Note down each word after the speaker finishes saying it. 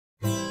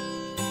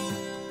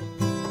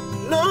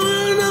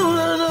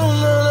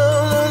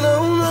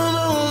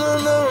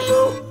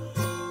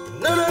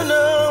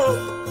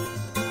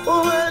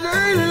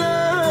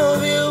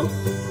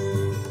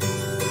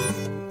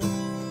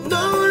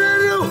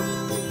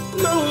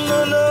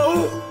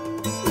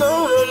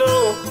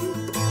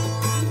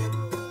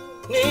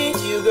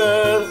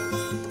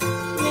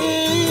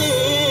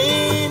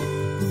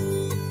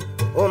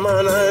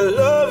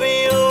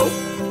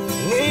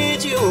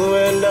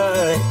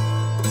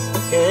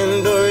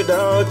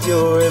without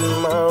you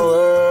in my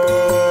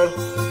world.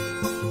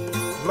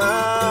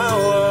 My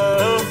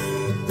world.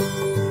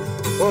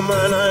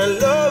 Woman, I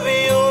love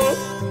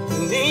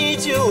you, need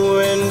you,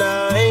 and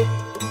I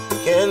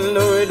can't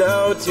do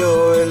without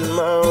you in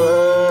my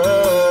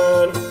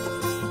world.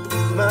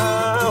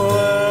 My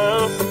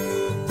world.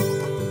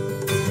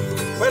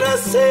 When I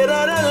say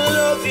that I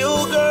love you,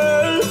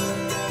 girl,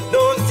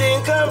 don't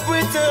think I'm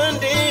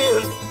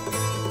pretending.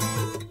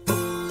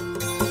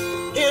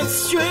 It's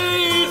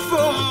straight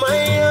from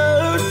my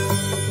heart,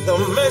 the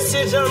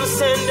message I'm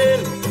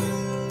sending.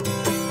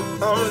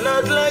 I'm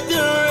not like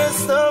the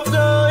rest of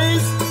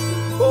guys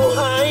who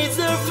hide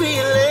their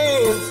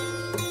feelings.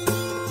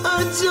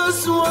 I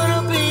just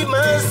wanna be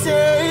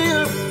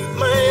myself,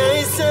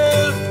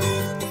 myself.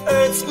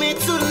 Hurts me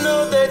to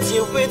know that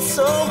you're with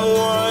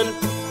someone.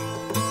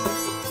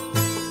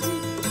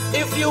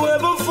 If you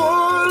ever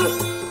fall,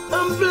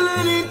 I'm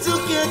planning to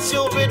catch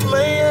you with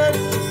my hand,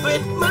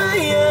 with my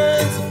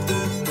hands.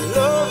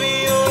 Love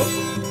you,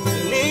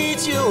 need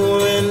you,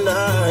 and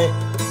I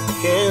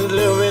can't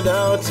live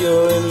without you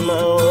in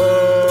my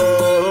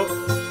world.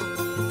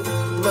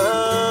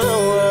 My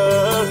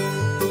world.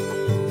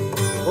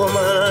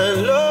 Woman, I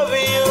love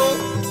you,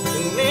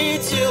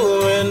 need you,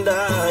 and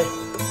I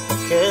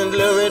can't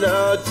live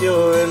without you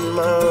in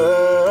my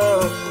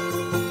world.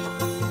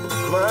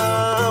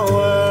 My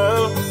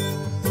world.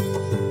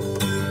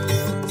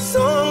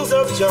 Songs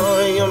of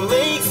joy, you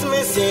makes me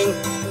sing.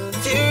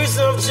 Tears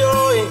of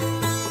joy,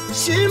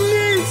 she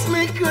makes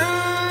me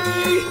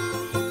cry.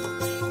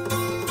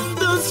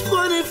 Those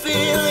funny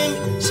feeling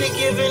she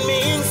giving me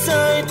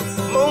inside,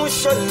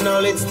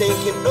 emotional, it's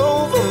taking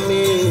over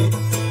me.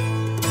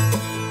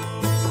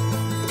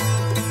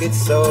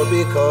 It's all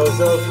because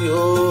of you.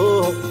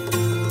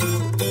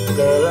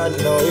 Girl, I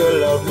know you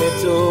love me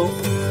too.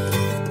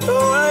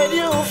 Don't hide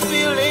your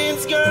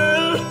feelings,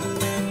 girl.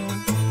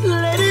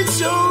 Let it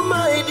show,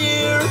 my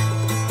dear.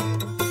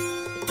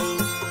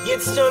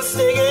 It's just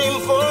a game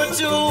for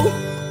two.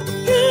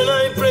 Can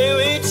I play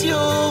with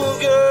you,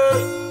 girl?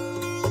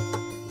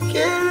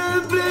 Can I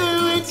play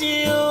with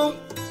you?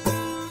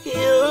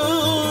 You?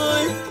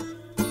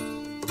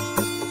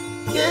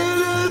 Can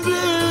I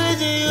play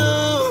with you?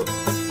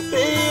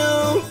 You?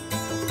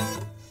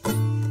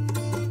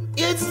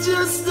 It's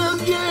just a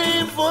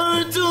game for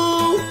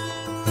two.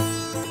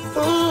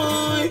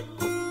 Ooh.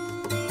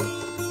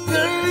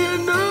 Girl, you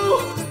know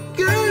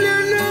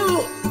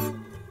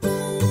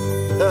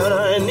that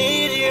I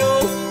need you,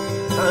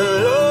 I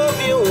love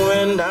you,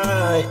 and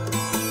I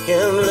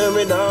can't live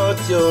without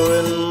you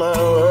in my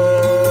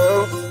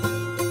world.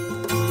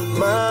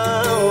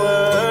 My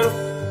world.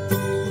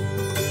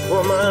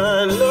 Woman,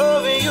 I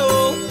love you,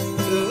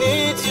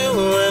 need you,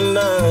 and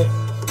I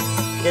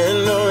can't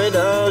live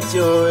without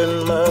you in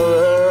my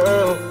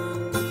world.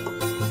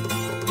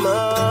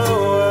 My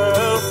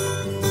world.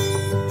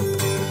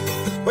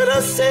 When I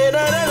say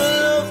that I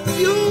love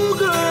you,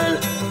 girl,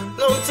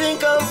 don't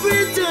think I'm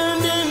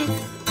pretending.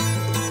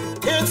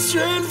 It's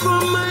straight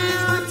from my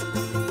heart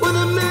with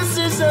a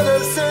message that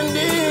I'm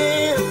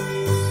sending.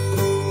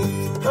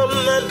 I'm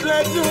not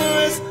like the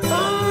rest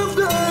of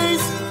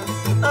guys,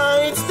 I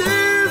hate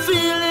their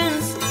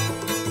feelings.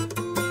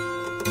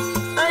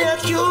 I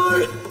accure,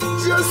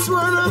 just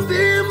wanna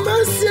be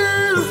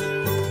myself.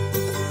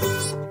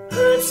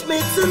 Hurts me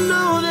to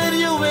know that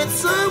you're with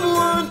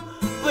someone,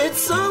 with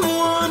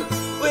someone,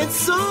 with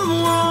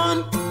someone.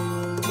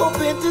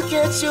 Hoping to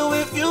catch you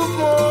if you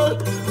fall.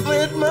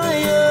 With my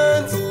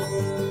hands,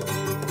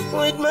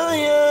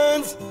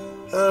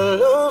 I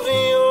love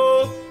you.